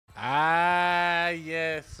Ah,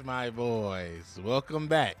 yes, my boys. Welcome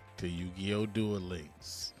back to Yu-Gi-Oh! Duel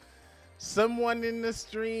Links. Someone in the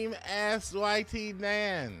stream asked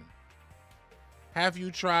YTDan, have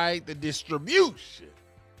you tried the distribution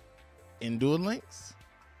in Duel Links?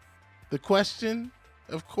 The question,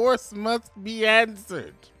 of course, must be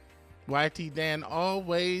answered. YTDan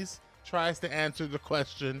always tries to answer the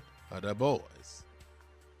question of the boys.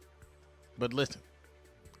 But listen,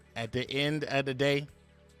 at the end of the day,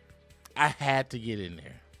 I had to get in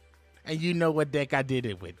there. And you know what deck I did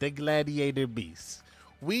it with, the Gladiator Beasts.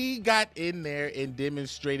 We got in there and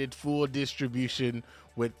demonstrated full distribution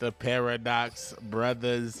with the Paradox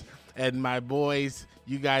brothers. And my boys,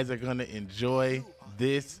 you guys are gonna enjoy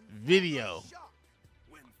this video.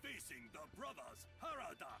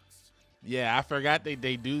 Yeah, I forgot they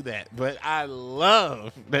do that, but I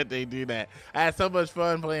love that they do that. I had so much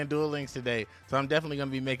fun playing Duel Links today, so I'm definitely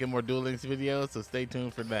gonna be making more Duel Links videos, so stay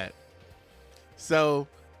tuned for that. So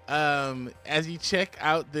as you check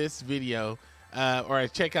out this video, or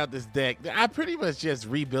check out this deck, I pretty much just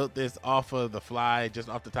rebuilt this off of the fly, just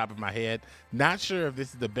off the top of my head. Not sure if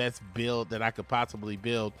this is the best build that I could possibly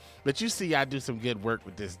build, but you see I do some good work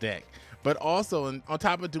with this deck. But also, on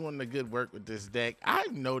top of doing the good work with this deck,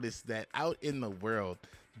 I've noticed that out in the world,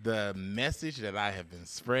 the message that I have been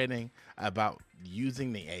spreading about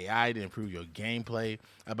using the AI to improve your gameplay,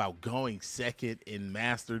 about going second in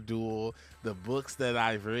Master Duel, the books that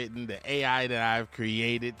I've written, the AI that I've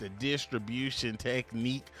created, the distribution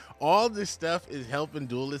technique, all this stuff is helping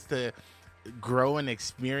duelists to grow and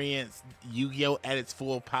experience Yu-Gi-Oh! At its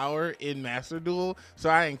full power in Master Duel. So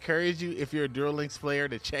I encourage you, if you're a Duel Links player,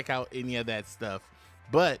 to check out any of that stuff.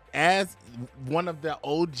 But as one of the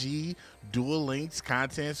OG Duel Links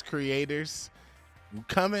content creators,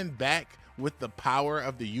 coming back with the power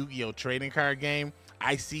of the Yu-Gi-Oh! Trading card game,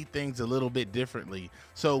 I see things a little bit differently.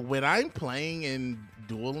 So when I'm playing in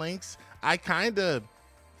Duel Links, I kind of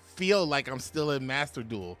feel like I'm still in Master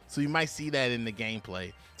Duel. So you might see that in the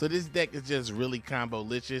gameplay. So this deck is just really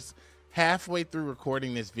combo-licious. Halfway through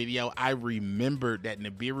recording this video, I remembered that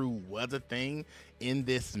Nibiru was a thing in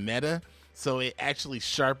this meta. So it actually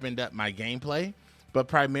sharpened up my gameplay. But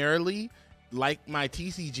primarily, like my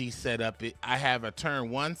TCG setup, I have a turn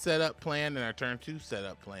 1 setup plan and a turn 2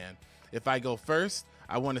 setup plan. If I go first,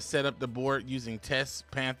 I want to set up the board using Test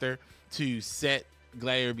Panther to set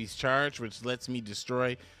Gladiator Beast charge, which lets me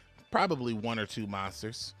destroy probably 1 or 2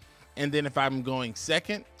 monsters. And then if I'm going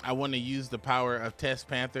second, I want to use the power of Test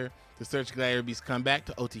Panther to search Gladiator Beast comeback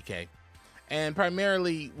to OTK. And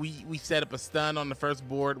primarily, we set up a stun on the first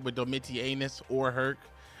board with Domitianus or Herc,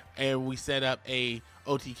 and we set up a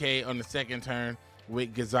OTK on the second turn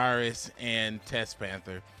with Gazaris and Test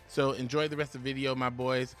Panther. So enjoy the rest of the video, my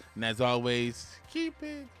boys, and as always, keep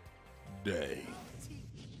it dang.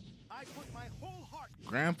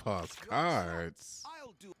 Grandpa's cards.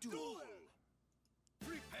 I'll do Duel.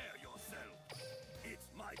 Prepare yourself. It's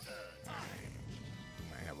my turn.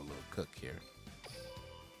 Might have a little cook here.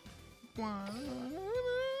 I'm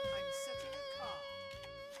setting a card.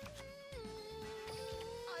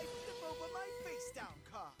 I flip over my face down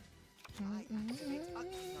card. I activate a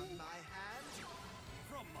key from my hand.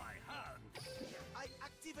 From my hand. I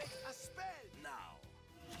activate a spell. Now.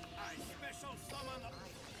 I special summon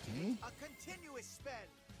a continuous spell.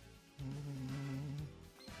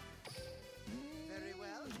 Very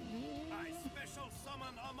well. I special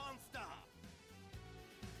summon a monster.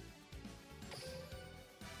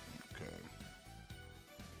 Okay.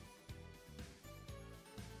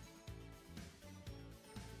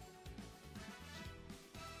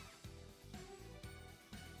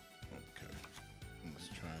 Okay. Let's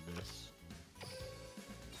try this.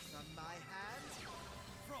 From my hand.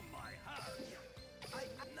 From my hand.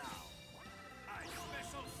 Now. I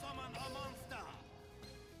special summon a monster.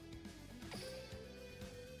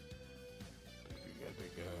 We got to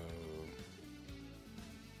go.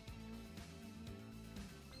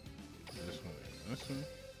 This one. This one.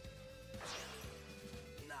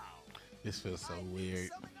 Now. This feels so I weird.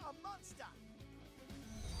 summon a monster.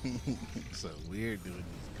 So weird doing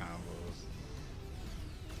these combos.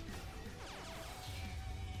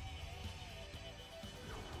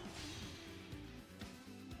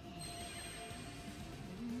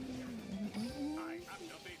 I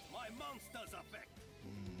activate my monster's effect.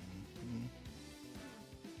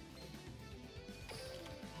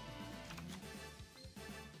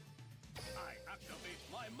 I activate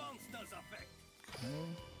my monster's effect.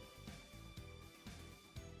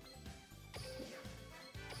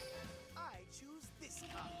 I choose this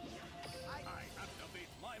card. I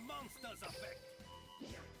activate my monster's effect.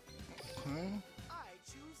 Okay. I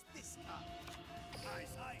choose this card. I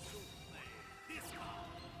choose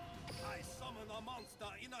summon a monster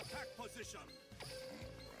in attack position.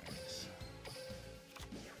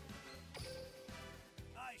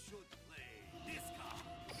 I should play this card.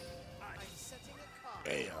 I'm setting a card.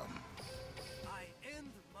 Bam. I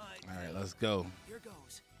end my. All right, let's go. Here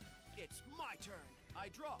goes. It's my turn. I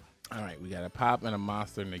draw. All right, we got a pop and a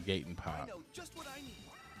monster negating I pop. know just what I need.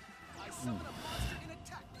 I summon a monster in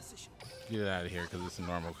attack position. Get it out of here because it's a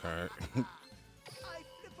normal card. I flip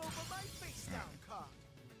over my face down card.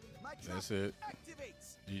 My trap That's it.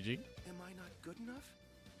 activates. GG. Am I not good enough?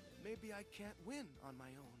 Maybe I can't win on my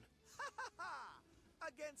own.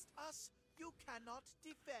 Against us, you cannot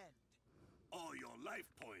defend. All your life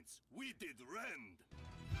points, we did rend.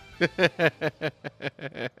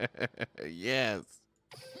 Yes.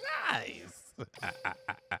 Nice.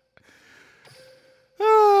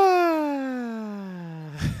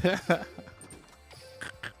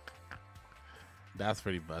 That's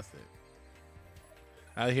pretty busted.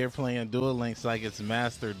 Out here playing Duel Links like it's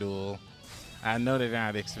Master Duel. I know they're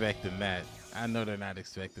not expecting that. I know they're not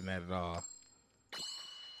expecting that at all.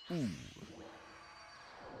 Ooh.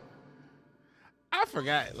 I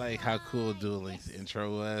forgot like how cool Duel Links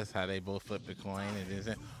intro was, how they both flipped the coin and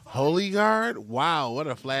then Holy Guard. Wow, what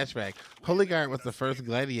a flashback! Holy Guard was the first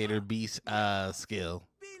Gladiator Beast skill.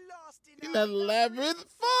 Be lost In the labyrinth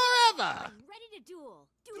forever. I'm ready to duel.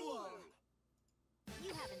 Duel.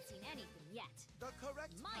 You haven't seen anything yet. The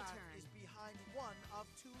correct My path turn. is behind one of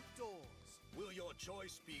two doors. Will your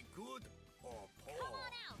choice be good or poor? Come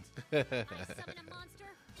on out. I summon a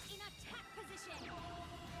monster in attack position.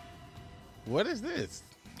 What is this?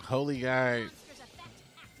 Holy Guard. Monster's effect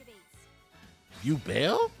activates. You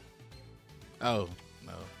bail? Oh,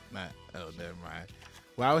 no, not. Oh, never mind.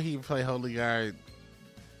 Why would he play Holy Guard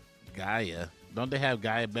Gaia? Don't they have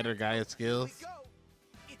better Gaia skills? Here we go.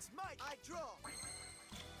 It's my. I draw.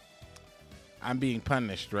 I'm being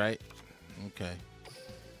punished, right? Okay.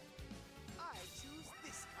 I choose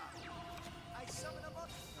this card. I summon a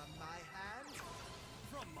monster from my hand.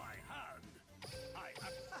 From my hand. I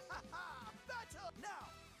battle now.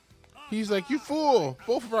 He's like, you fool!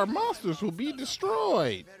 Both of our monsters will be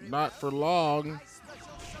destroyed. Not for long. I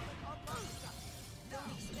special summon a monster.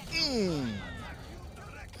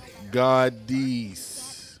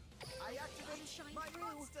 Goddess. I activate my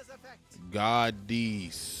monster's effect.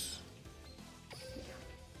 Goddess.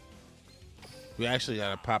 We actually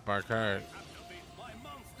gotta pop our card. Activate my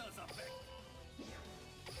monster's effect.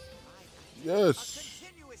 Yes.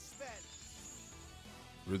 Continuous spell.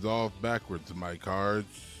 Resolve backwards, my cards.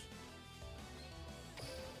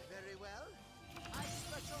 Very well. I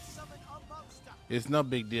special summon a monster. It's no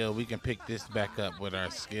big deal. We can pick this back up with our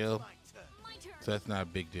skill. My turn. My turn. So that's not a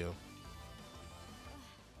big deal.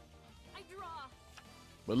 I draw.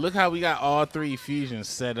 But look how we got all three fusions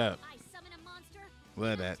set up. I summon a monster Look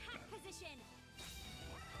at in that. attack position.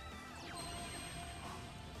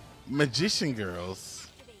 Magician girls.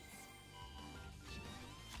 Activates.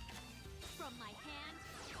 From my hand,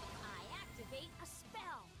 I activate a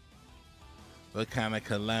spell. What kind of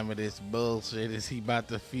calamitous bullshit is he about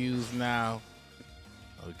to fuse now?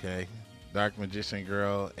 Okay. Dark Magician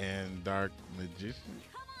Girl and Dark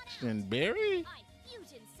Magician Berry? I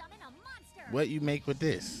fusion summon a monster. What you make with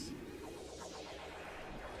this?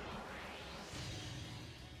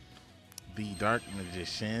 The Dark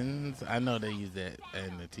Magicians. I know they use that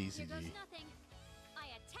in the Here goes TCG. nothing. I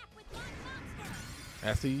attack with my monster.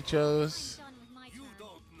 That's who you chose? I'm done with my You turn.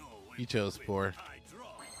 don't know. You chose poor. I draw.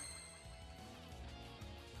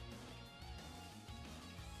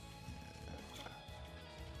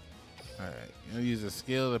 Alright. You gonna use a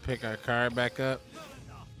skill to pick our card back up?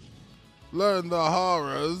 Learn the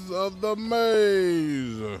horrors of the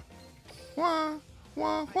maze. Wah,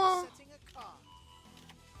 wah, wah. I'm setting a card.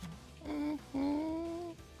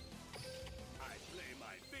 Mhm. I play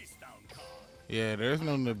my face down card. Yeah, there's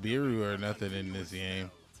no Nibiru or nothing in this game.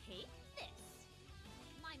 Take this.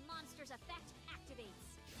 My monster's effect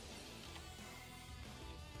activates.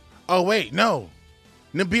 Oh wait, no.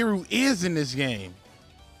 Nibiru is in this game.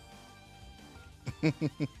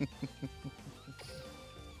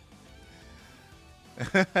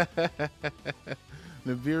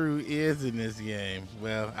 Nibiru is in this game.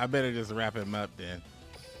 Well, I better just wrap him up then.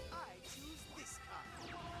 I choose this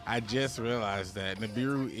card. I just realized that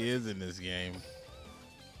Nibiru is in this game.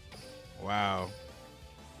 Wow.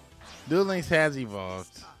 Duel Links has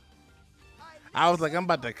evolved. I was like, I'm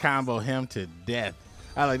about to combo him to death.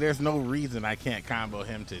 I was like, there's no reason I can't combo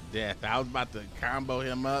him to death. I was about to combo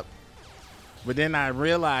him up, but then I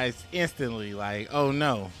realized instantly, like, oh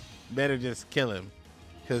no, better just kill him,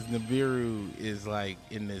 because Nibiru is like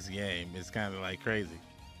in this game. It's kind of like crazy.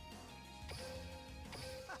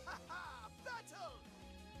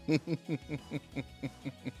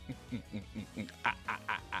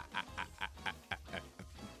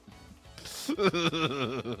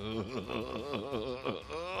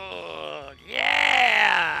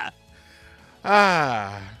 Yeah.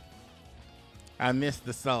 Ah. I missed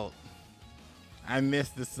the salt. I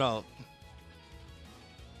missed the salt.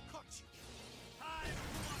 Caught you.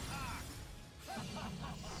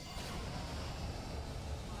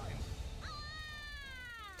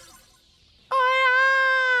 Aw,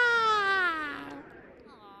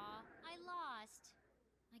 I lost.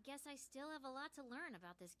 I guess I still have a lot to learn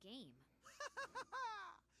about this game.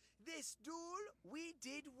 This duel we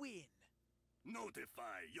did win.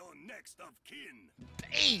 Notify your next of kin.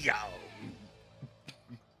 Damn.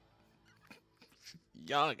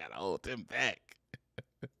 Y'all gotta hold him back.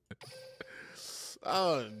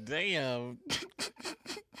 Oh, damn.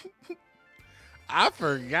 I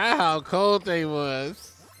forgot how cold they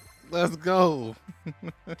was. Let's go.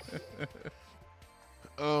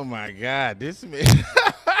 Oh my God, this man.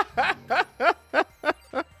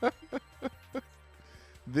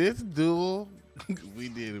 This duel, we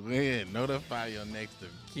did win. Notify your next of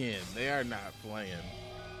kin. They are not playing.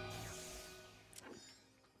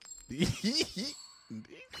 He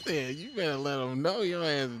said, you better let them know your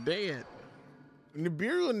ass is dead. And the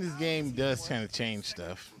bureau in this game does kind of change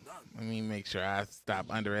stuff. Let me make sure I stop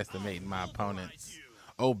underestimating my opponents.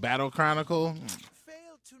 Oh, Battle Chronicle?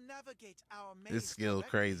 Failed to navigate our maze This skill correctly.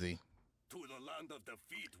 crazy. To the land of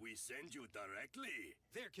defeat, we send you directly.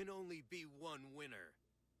 There can only be one winner.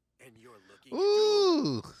 And you're looking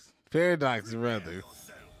Ooh, Paradox Brothers.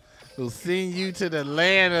 We'll send you to the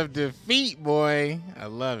land of defeat, boy. I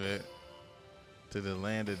love it. To the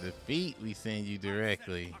land of defeat, we send you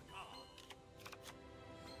directly.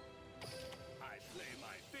 I play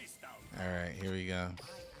my face down. All right, here we go.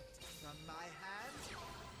 From my hand,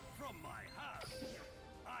 From my hand,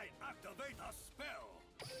 I activate a spell.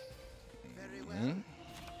 very well.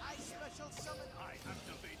 I special summon. I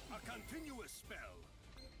activate a continuous spell.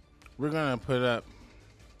 We're gonna put up.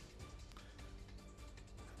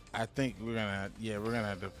 I think we're gonna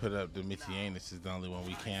have to put up the Mitianus is the only one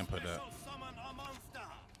we can put up. Special summon a monster.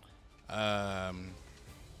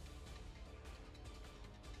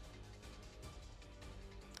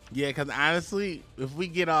 Yeah, because honestly, if we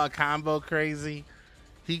get all combo crazy,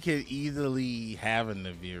 he could easily have a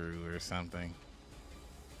Nibiru or something.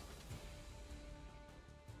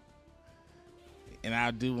 And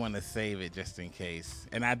I do want to save it just in case.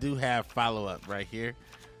 And I do have follow-up right here.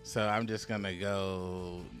 So I'm just going to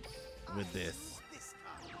go with this. This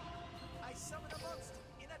card. I summon a monster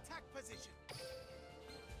in attack position.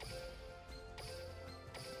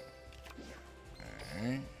 All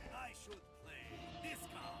right. I should play this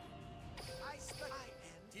card. I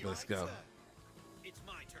end Let's my go. turn. It's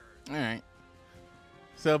my turn. All right.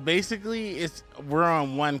 So basically, we're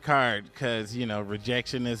on one card because, you know,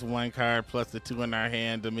 rejection is one card plus the two in our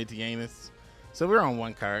hand, the Mitianus. So we're on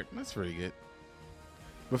one card. That's pretty good.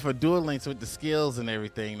 But for Duel Links with the skills and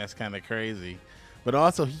everything, that's kind of crazy. But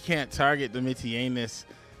also, he can't target the Mitianus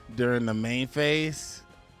during the main phase.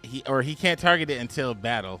 He can't target it until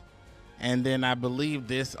battle. And then I believe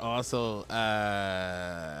this also.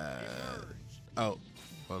 Oh,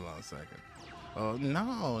 hold on a second. Oh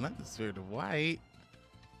no, not the Spirit of White.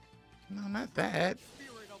 No, not that.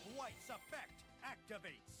 Spirit of White's effect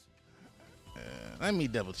activates. Let me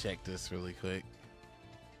double check this really quick.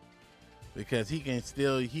 Because he can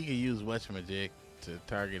use Whatchamajig to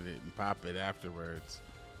target it and pop it afterwards.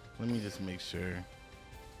 Let me just make sure.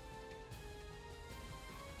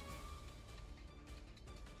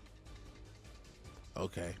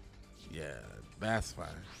 Okay. Yeah, that's fine.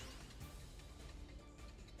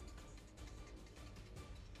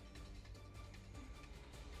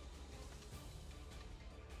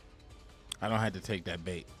 I don't have to take that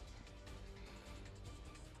bait.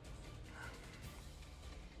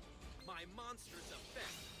 My monster's effect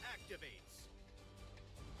activates.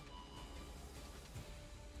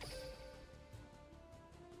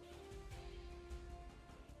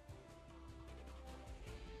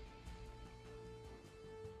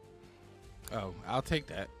 Oh, I'll take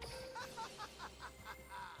that.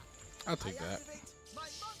 I'll take that. Activate my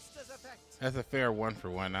monster's effect. That's a fair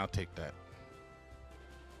 1-for-1. I'll take that.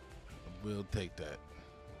 We'll take that.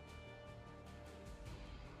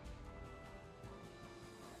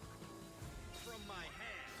 From my hand,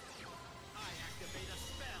 I activate a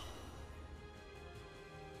spell.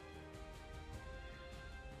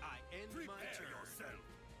 I end my Prepare turn. yourself.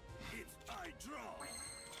 It's I draw.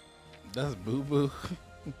 That's Boo Boo.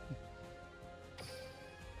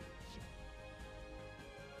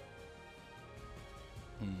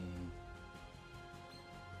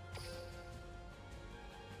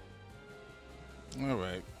 All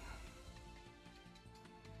right.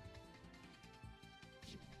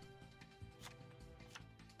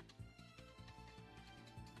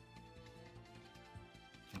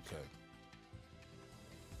 Okay.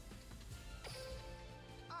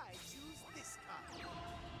 I choose this card.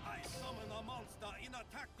 I summon a monster in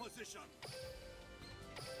attack position.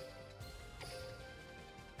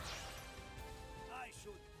 I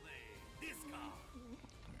should play this card.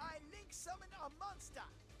 I link summon a monster.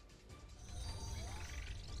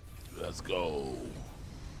 Let's go.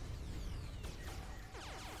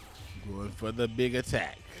 Going for the big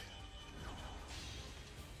attack.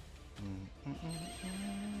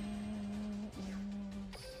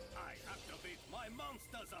 I activate my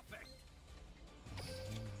monster's effect.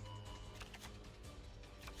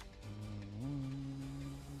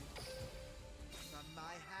 From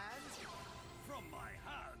my hand, From my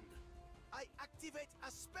hand, I activate a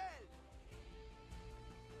spell.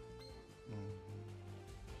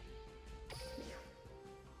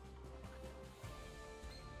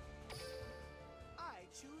 I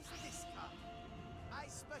choose this card. I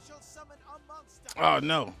special summon a monster. Oh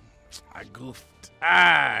no. I goofed.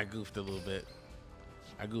 I goofed a little bit.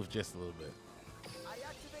 I goofed just a little bit. I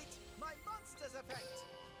activate my monster's effect.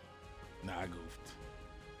 Nah, I goofed.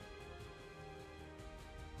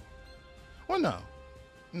 Well, no.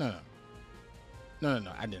 No.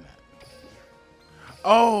 I did not.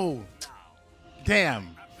 Oh!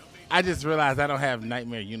 Damn. I just realized I don't have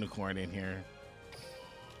Nightmare Unicorn in here.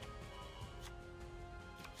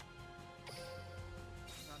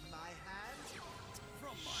 From my hand,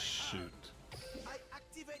 Shoot. I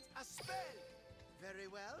activate a spell. Very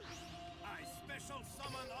well. I special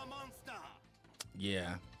summon a monster.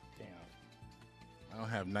 Yeah. Damn. I don't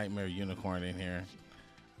have Nightmare Unicorn in here.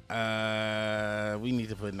 We need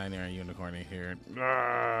to put Nightmare Unicorn in here.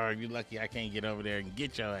 You lucky I can't get over there and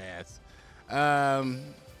get your ass.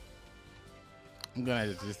 I'm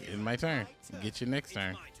gonna just end my turn. Get your next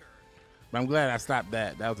turn. My turn. But I'm glad I stopped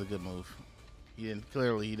that. That was a good move.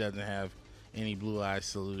 Clearly he doesn't have any blue eye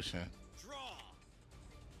solution. Draw.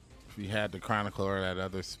 If he had the Chronicle or that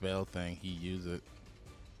other spell thing, he'd use it.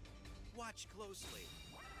 Watch closely.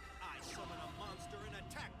 I summon a monster in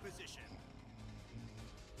attack position.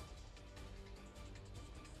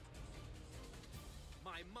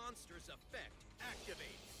 My monster's effect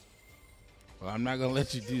activates. Well, I'm not gonna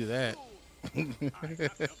let you do that. I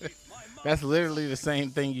activate my That's literally the same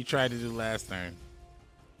thing you tried to do last turn.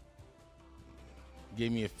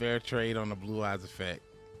 Gave me a fair trade on the Blue Eyes effect.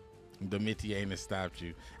 Domitianus stopped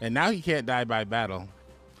you. And now he can't die by battle.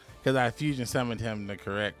 Because I fusion summoned him the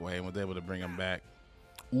correct way and was able to bring him back.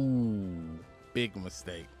 Ooh, big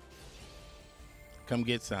mistake. Come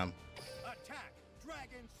get some. Attack,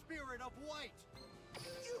 Dragon Spirit of White.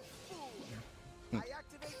 You fool. I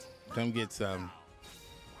activate my Come get some.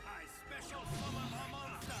 I special summon a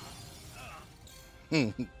monster.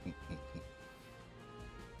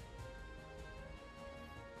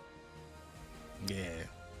 Yeah.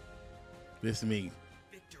 This me.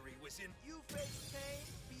 Victory was in. You face pain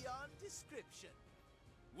beyond description.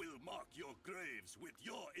 We'll mark your graves with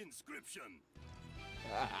your inscription.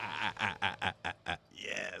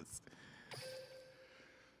 Yes.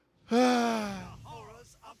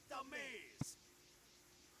 Horrors of the maze.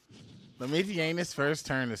 Domitianus' first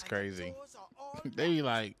turn is crazy. Doors are all They be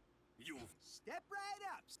like, You've Step right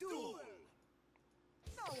up, Duel.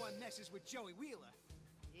 No one messes with Joey Wheeler.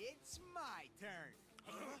 It's my turn.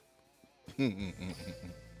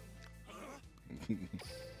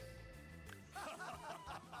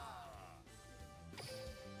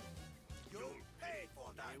 you'll pay for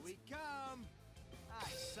that. Here we come. I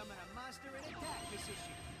summon a monster in attack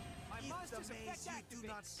position. My monster's effect activates. Do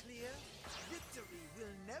not clear, victory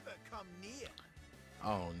will never come near.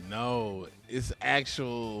 oh no, it's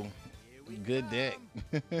actual Here we good deck.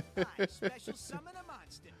 I special summon a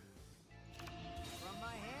monster. From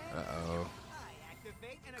my hand, Uh-oh. I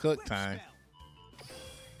activate an Cook equip time. spell.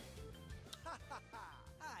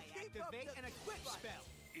 I activate an equip spell.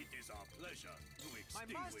 It is our pleasure to My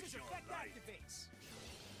monster's extinguish your effect light. activates.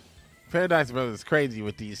 Paradise Brothers is crazy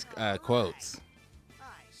with these quotes. I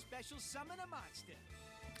special summon a monster.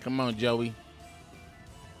 Come on, Joey.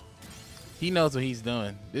 He knows what he's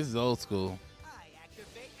doing. This is old school. I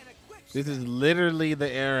activate an equip This spell. is literally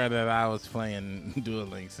the era that I was playing Duel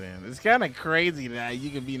Links in. It's kind of crazy that you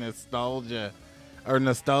can be nostalgic for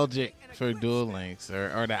Duel Links,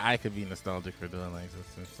 or that I could be nostalgic for Duel Links.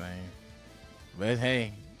 It's insane. But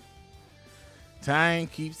hey, time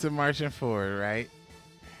keeps it marching forward, right?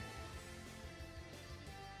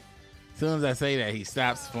 As soon as I say that, he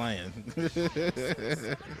stops playing.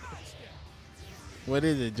 What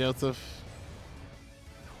is it, Joseph?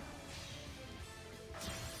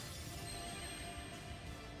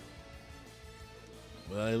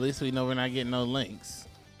 Well, at least we know we're not getting no links.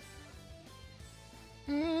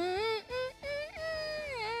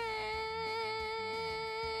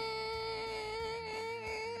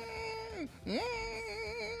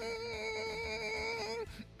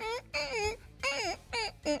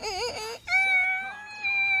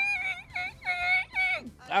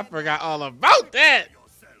 I forgot all about that.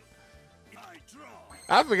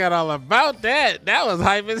 I forgot all about that. That was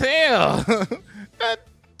hype as hell.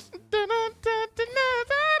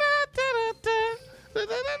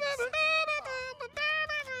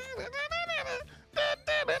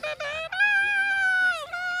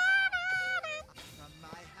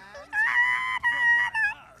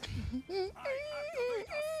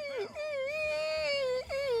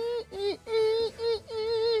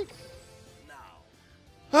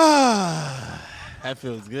 That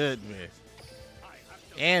feels good, man.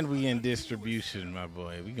 And we in distribution, my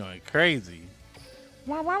boy. We going crazy.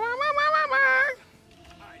 I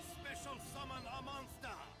special summon a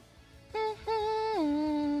monster.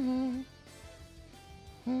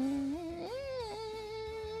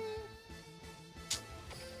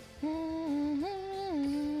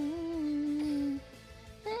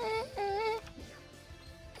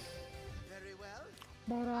 Very well.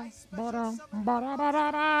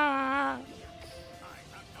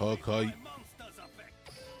 Okay. Monster's effect.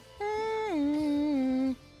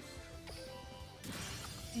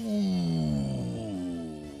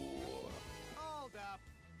 Hold up.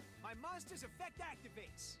 My monster's effect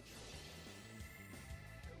activates.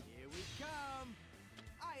 Here we come.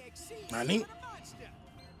 I exceed Nani? summon a monster.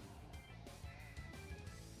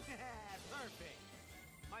 Perfect.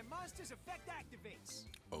 My monster's effect activates.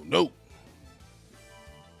 Oh no.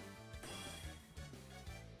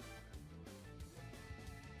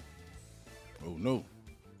 Oh no.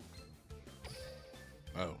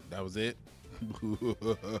 Oh, that was it?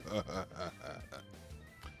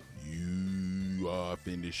 You are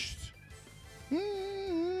finished.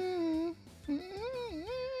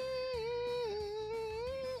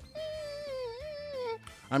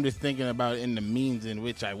 I'm just thinking about in the means in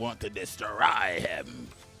which I want to destroy him.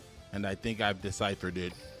 And I think I've deciphered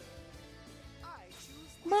it. I choose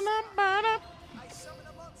this card. I summon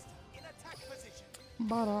a monster in attack position.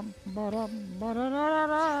 I link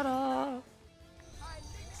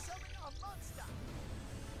summon a monster.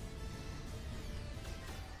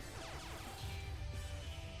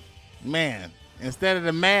 Man, instead of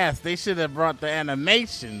the mask, they should have brought the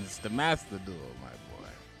animations to Master Duel, my boy.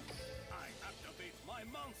 I activate my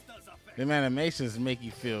monster's effect. Them animations make you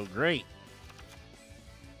feel great.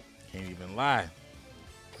 Can't even lie.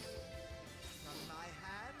 From my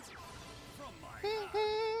hands. From my hand,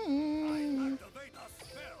 I activate a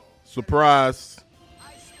spell. Surprise.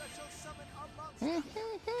 I special summon a monster. I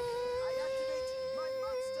activate my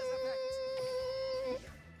monster's effect.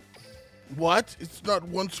 What? It's not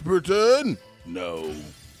once per turn? No.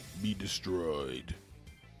 Be destroyed.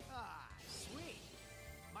 Ah, sweet.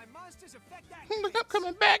 My monster's effect I'm activates.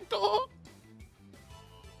 coming back, dog.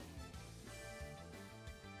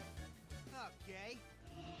 Okay.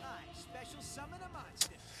 I special summon a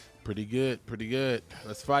monster. Pretty good, pretty good.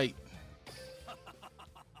 Let's fight.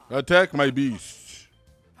 Attack my beast.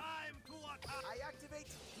 Time to attack. I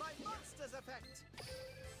activate my monster's effect.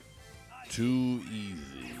 Too easy.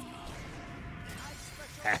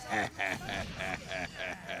 I special summon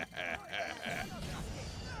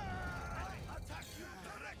Attack you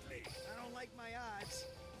directly. I don't like my odds.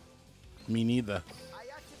 Me neither. I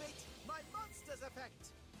activate my monster's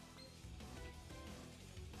effect.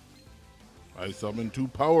 I summon two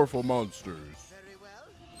powerful monsters. Very well.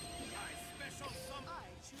 I special summon. I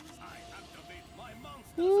choose I activate my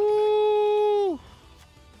monster's Woo!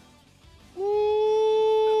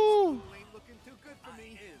 Woo! Ain't looking too good for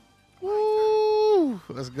me. Woo!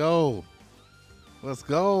 Let's go. Let's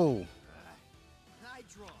go. I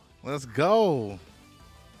draw. Let's go.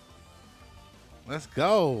 Let's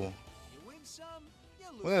go. You win some, you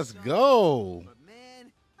lose Let's some. go. But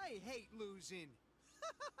man, I hate losing.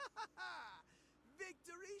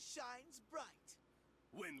 victory shines bright.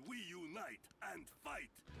 when we unite and fight.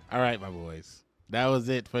 All right, my boys. That was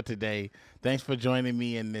it for today. Thanks for joining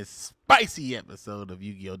me in this spicy episode of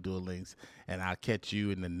Yu-Gi-Oh! Duel Links, and I'll catch you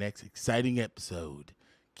in the next exciting episode.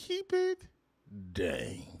 Keep it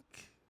dank.